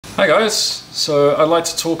Hi guys, so I'd like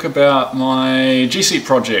to talk about my G-Seat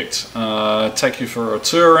project, take you for a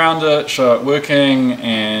tour around it, show it working,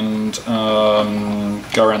 and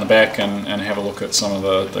go around the back and have a look at some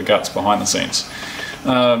of the guts behind the scenes.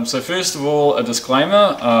 So first of all, a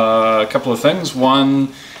disclaimer, a couple of things.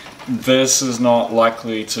 One, this is not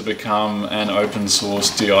likely to become an open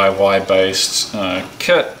source DIY based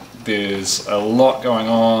kit. There's a lot going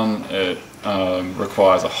on. It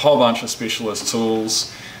requires a whole bunch of specialist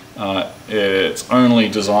tools. It's only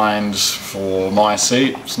designed for my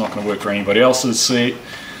seat. It's not going to work for anybody else's seat,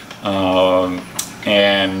 and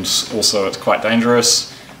also it's quite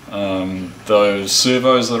dangerous. Those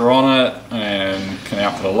servos that are on it can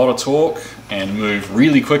output a lot of torque and move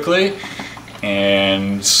really quickly,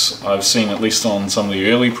 and I've seen, at least on some of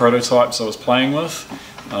the early prototypes I was playing with,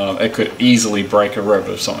 it could easily break a rib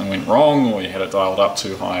if something went wrong or you had it dialed up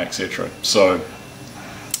too high, etc. So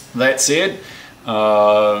that said,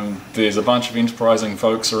 there's a bunch of enterprising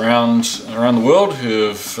folks around the world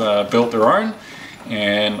who've built their own,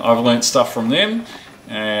 and I've learnt stuff from them,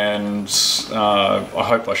 and I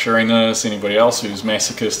hope by sharing this, anybody else who's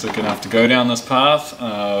masochistic enough to go down this path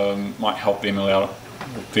might help them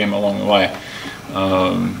along the way.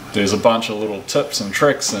 There's a bunch of little tips and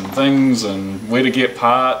tricks and things, and where to get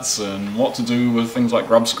parts and what to do with things like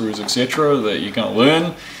grub screws, etc. that you're going to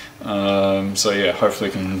learn. So yeah,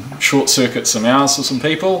 hopefully I can short circuit some hours for some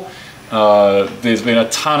people. There's been a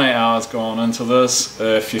ton of hours gone into this.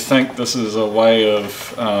 If you think this is a way of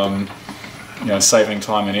saving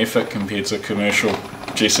time and effort compared to a commercial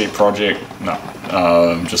G-Seat project, no,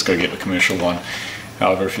 just go get the commercial one.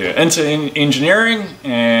 However, if you're into engineering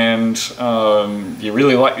and you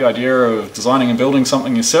really like the idea of designing and building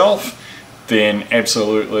something yourself, then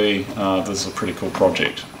absolutely this is a pretty cool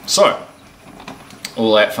project. So,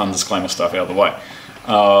 all that fun disclaimer stuff out of the way.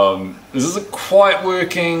 This isn't quite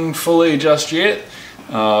working fully just yet.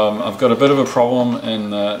 I've got a bit of a problem in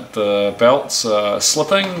that the belts are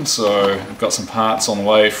slipping, so I've got some parts on the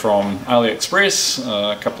way from AliExpress,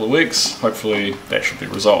 a couple of weeks. Hopefully that should be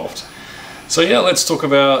resolved. So yeah, let's talk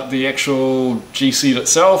about the actual G-Seat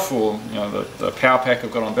itself, or the power pack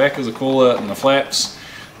I've got on back as I call it, and the flaps.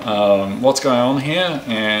 What's going on here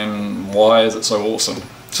and why is it so awesome?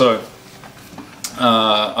 So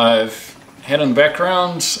I've had in the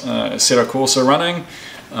background Servo Corsa running.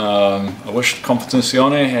 I wish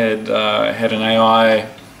Competizione had an AI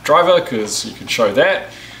driver, because you could show that.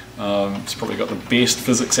 It's probably got the best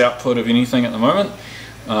physics output of anything at the moment,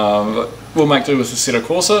 but we'll make do with the Servo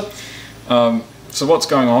Corsa. So what's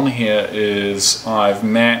going on here is I've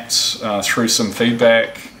mapped through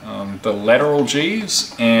SimFeedback the lateral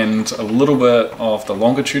G's and a little bit of the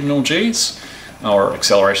longitudinal G's, or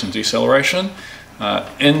acceleration deceleration,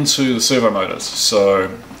 into the servo motors. So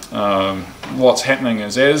what's happening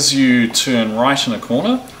is, as you turn right in a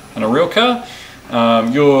corner in a real car,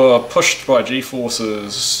 you're pushed by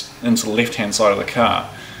G-forces into the left-hand side of the car.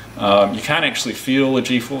 You can't actually feel the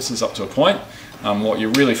G-forces up to a point. What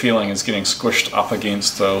you're really feeling is getting squished up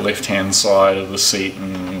against the left-hand side of the seat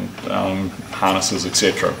and harnesses,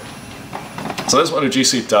 etc. So that's what a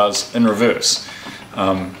G-Seat does in reverse.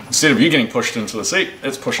 Instead of you getting pushed into the seat,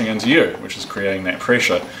 it's pushing into you, which is creating that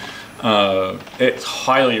pressure. It's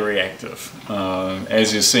highly reactive.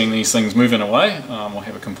 As you're seeing these things moving away, we'll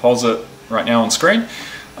have a composite right now on screen.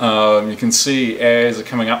 You can see as they're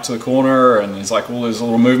coming up to the corner, and there's like all those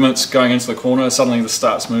little movements going into the corner, suddenly this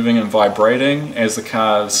starts moving and vibrating as the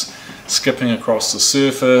car's skipping across the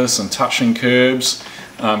surface and touching curbs.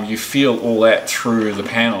 You feel all that through the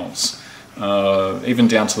panels. Even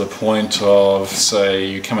down to the point of, say,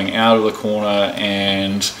 you coming out of the corner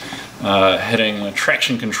and hitting the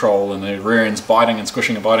traction control and the rear end's biting and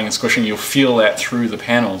squishing and biting and squishing, you'll feel that through the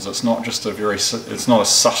panels. It's not just it's not a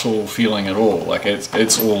subtle feeling at all. Like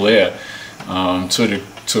it's all there,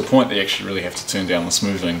 to a point that you actually really have to turn down the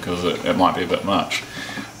smoothing, because it might be a bit much.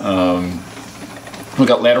 We've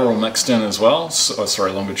got lateral mixed in as well,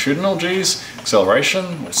 longitudinal G's,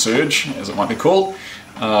 acceleration, or surge as it might be called.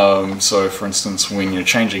 So for instance, when you're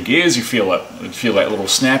changing gears, you feel that little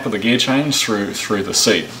snap of the gear change through the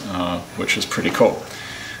seat, which is pretty cool.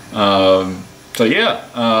 So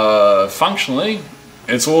yeah, functionally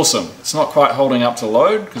it's awesome. It's not quite holding up to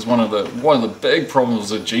load, because one of the big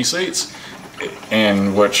problems with G-Seats,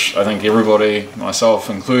 and which I think everybody, myself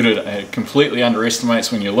included, completely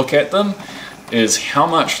underestimates when you look at them, is how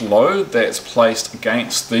much load that's placed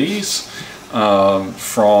against these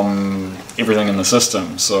from everything in the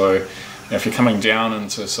system. So if you're coming down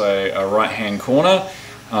into, say, a right-hand corner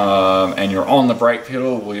and you're on the brake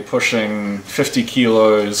pedal, well, you're pushing 50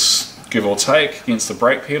 kilos, give or take, against the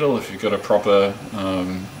brake pedal if you've got a proper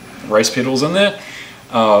race pedals in there.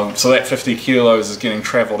 So that 50 kilos is getting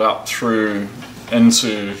travelled up through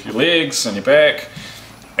into your legs and your back,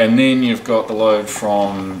 and then you've got the load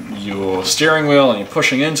from your steering wheel and you're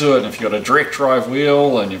pushing into it, and if you've got a direct drive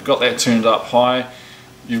wheel and you've got that turned up high,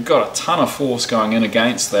 you've got a ton of force going in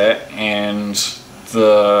against that, and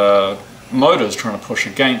the motor's trying to push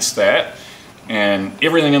against that, and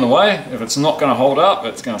everything in the way, if it's not going to hold up,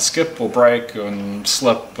 it's going to skip or break and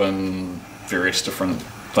slip and various different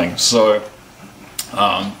things. So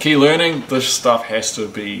key learning, this stuff has to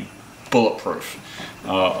be bulletproof.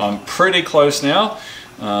 I'm pretty close now,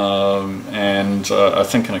 and I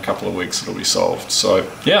think in a couple of weeks it'll be solved. So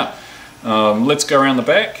yeah, let's go around the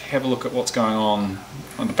back, have a look at what's going on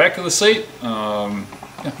the back of the seat.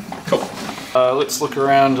 Yeah, cool. Let's look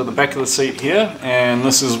around at the back of the seat here, and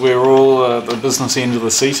this is where all the business end of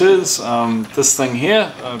the seat is. This thing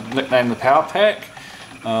here, I've nicknamed the power pack.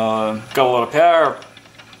 Got a lot of power,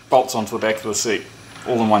 bolts onto the back of the seat,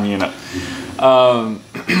 all in one unit.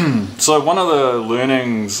 So one of the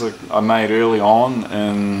learnings that I made early on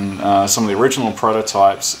in some of the original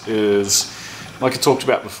prototypes is, like I talked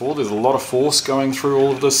about before, there's a lot of force going through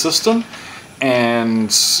all of this system,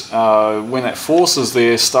 and when that force is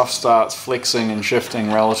there, stuff starts flexing and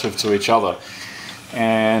shifting relative to each other.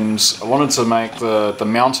 And I wanted to make the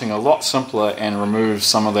mounting a lot simpler and remove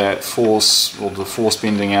some of that force, or the force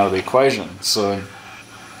bending, out of the equation. So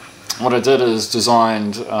what I did is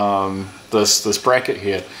designed this bracket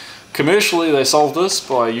here. Commercially, they solved this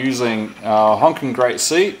by using a honking great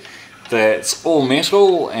seat that's all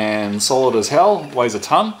metal and solid as hell, weighs a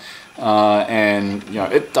ton, and you know,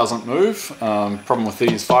 it doesn't move. Problem with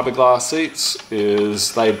these fiberglass seats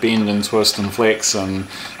is they bend and twist and flex, and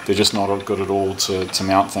they're just not good at all to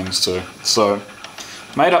mount things to. So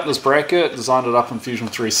made up this bracket, designed it up in Fusion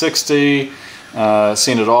 360,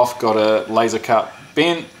 sent it off, got it laser cut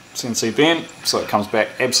bent, CNC bent, so it comes back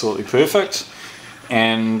absolutely perfect,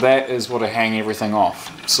 and that is what I hang everything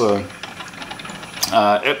off. So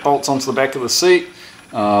it bolts onto the back of the seat.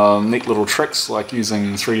 Neat little tricks like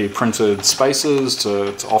using 3D printed spacers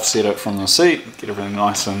to offset it from the seat, get everything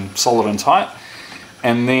nice and solid and tight.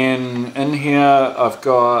 And then in here I've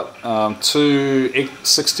got two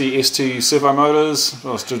 60 ST servo motors. If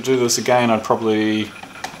I was to do this again, I'd probably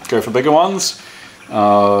go for bigger ones.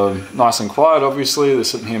 Nice and quiet, obviously, they're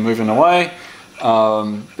sitting here moving away.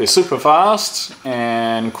 They're super fast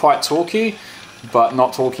and quite torquey, but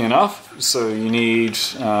not torquey enough, so you need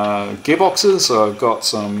gearboxes. So I've got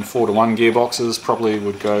some 4-to-1 gearboxes, probably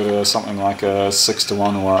would go to something like a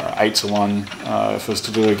 6-to-1 or 8-to-1 if I was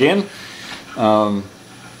to do it again.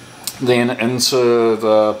 Then into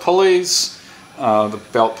the pulleys, the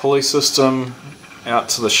belt pulley system out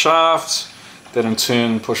to the shaft, that in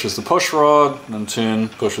turn pushes the push rod, and in turn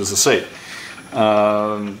pushes the seat.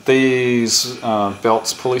 These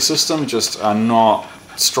belts pulley system just are not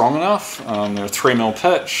strong enough. They're a 3mm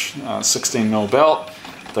pitch, 16mm belt.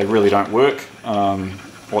 They really don't work.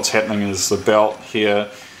 What's happening is the belt here,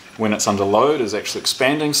 when it's under load, is actually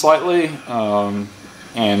expanding slightly, and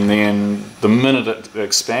then the minute it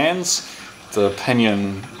expands, the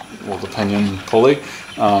pinion, or the pinion pulley,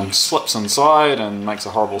 slips inside and makes a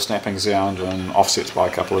horrible snapping sound and offsets by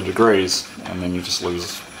a couple of degrees, and then you just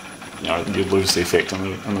lose, you know, you lose the effect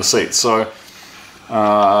in the seat. So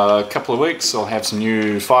a couple of weeks I'll have some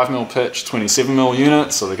new 5mm pitch 27mm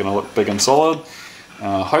units, so they're going to look big and solid.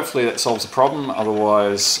 Hopefully that solves the problem,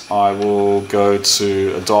 otherwise I will go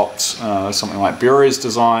to adopt something like Bury's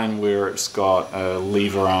design, where it's got a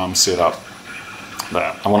lever arm set up.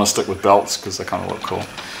 But I want to stick with belts because they kind of look cool.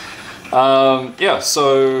 Yeah,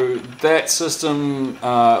 so that system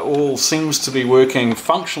all seems to be working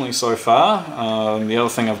functionally so far. The other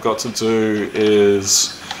thing I've got to do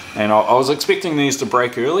is, and I was expecting these to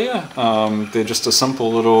break earlier, they're just a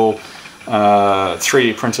simple little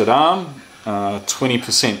 3D printed arm,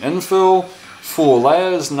 20% infill, 4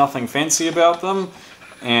 layers, nothing fancy about them,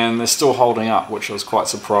 and they're still holding up, which I was quite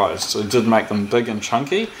surprised. So it did make them big and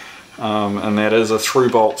chunky. And that is a through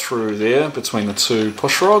bolt through there between the two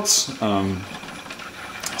push rods,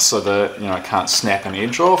 so that, you know, it can't snap an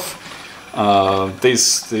edge off.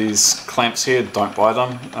 These clamps here, don't buy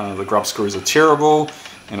them. The grub screws are terrible,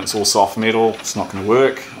 and it's all soft metal. It's not going to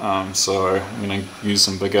work. So I'm going to use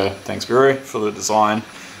some bigger, thanks Barry for the design,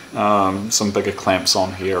 some bigger clamps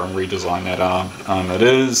on here and redesign that arm. It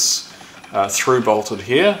is through bolted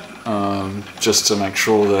here, just to make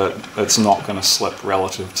sure that it's not going to slip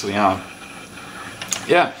relative to the arm.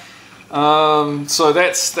 Yeah, so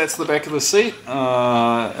that's the back of the seat.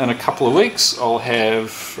 In a couple of weeks I'll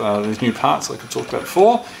have these new parts like I talked about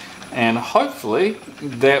before, and hopefully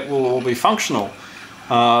that will all be functional.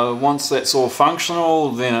 Once that's all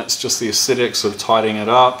functional, then it's just the aesthetics of tidying it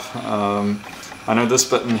up. I know this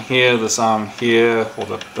bit in here, this arm here, or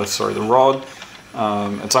the rod,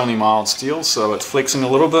 it's only mild steel, so it's flexing a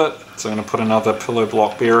little bit. So I'm going to put another pillow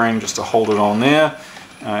block bearing just to hold it on there,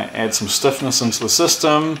 add some stiffness into the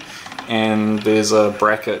system, and there's a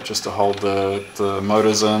bracket just to hold the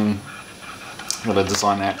motors in. I'm going to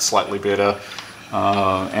design that slightly better.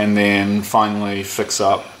 And then finally fix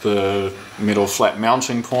up the metal flat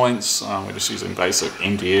mounting points. We're just using basic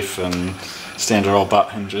MDF and standard old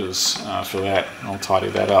butt hinges for that. I'll tidy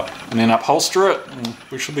that up and then upholster it, and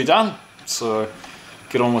we should be done. So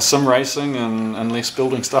get on with sim racing and less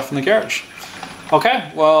building stuff in the garage.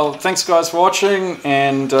 Okay, well, thanks guys for watching,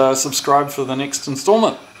 and subscribe for the next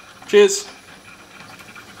installment. Cheers!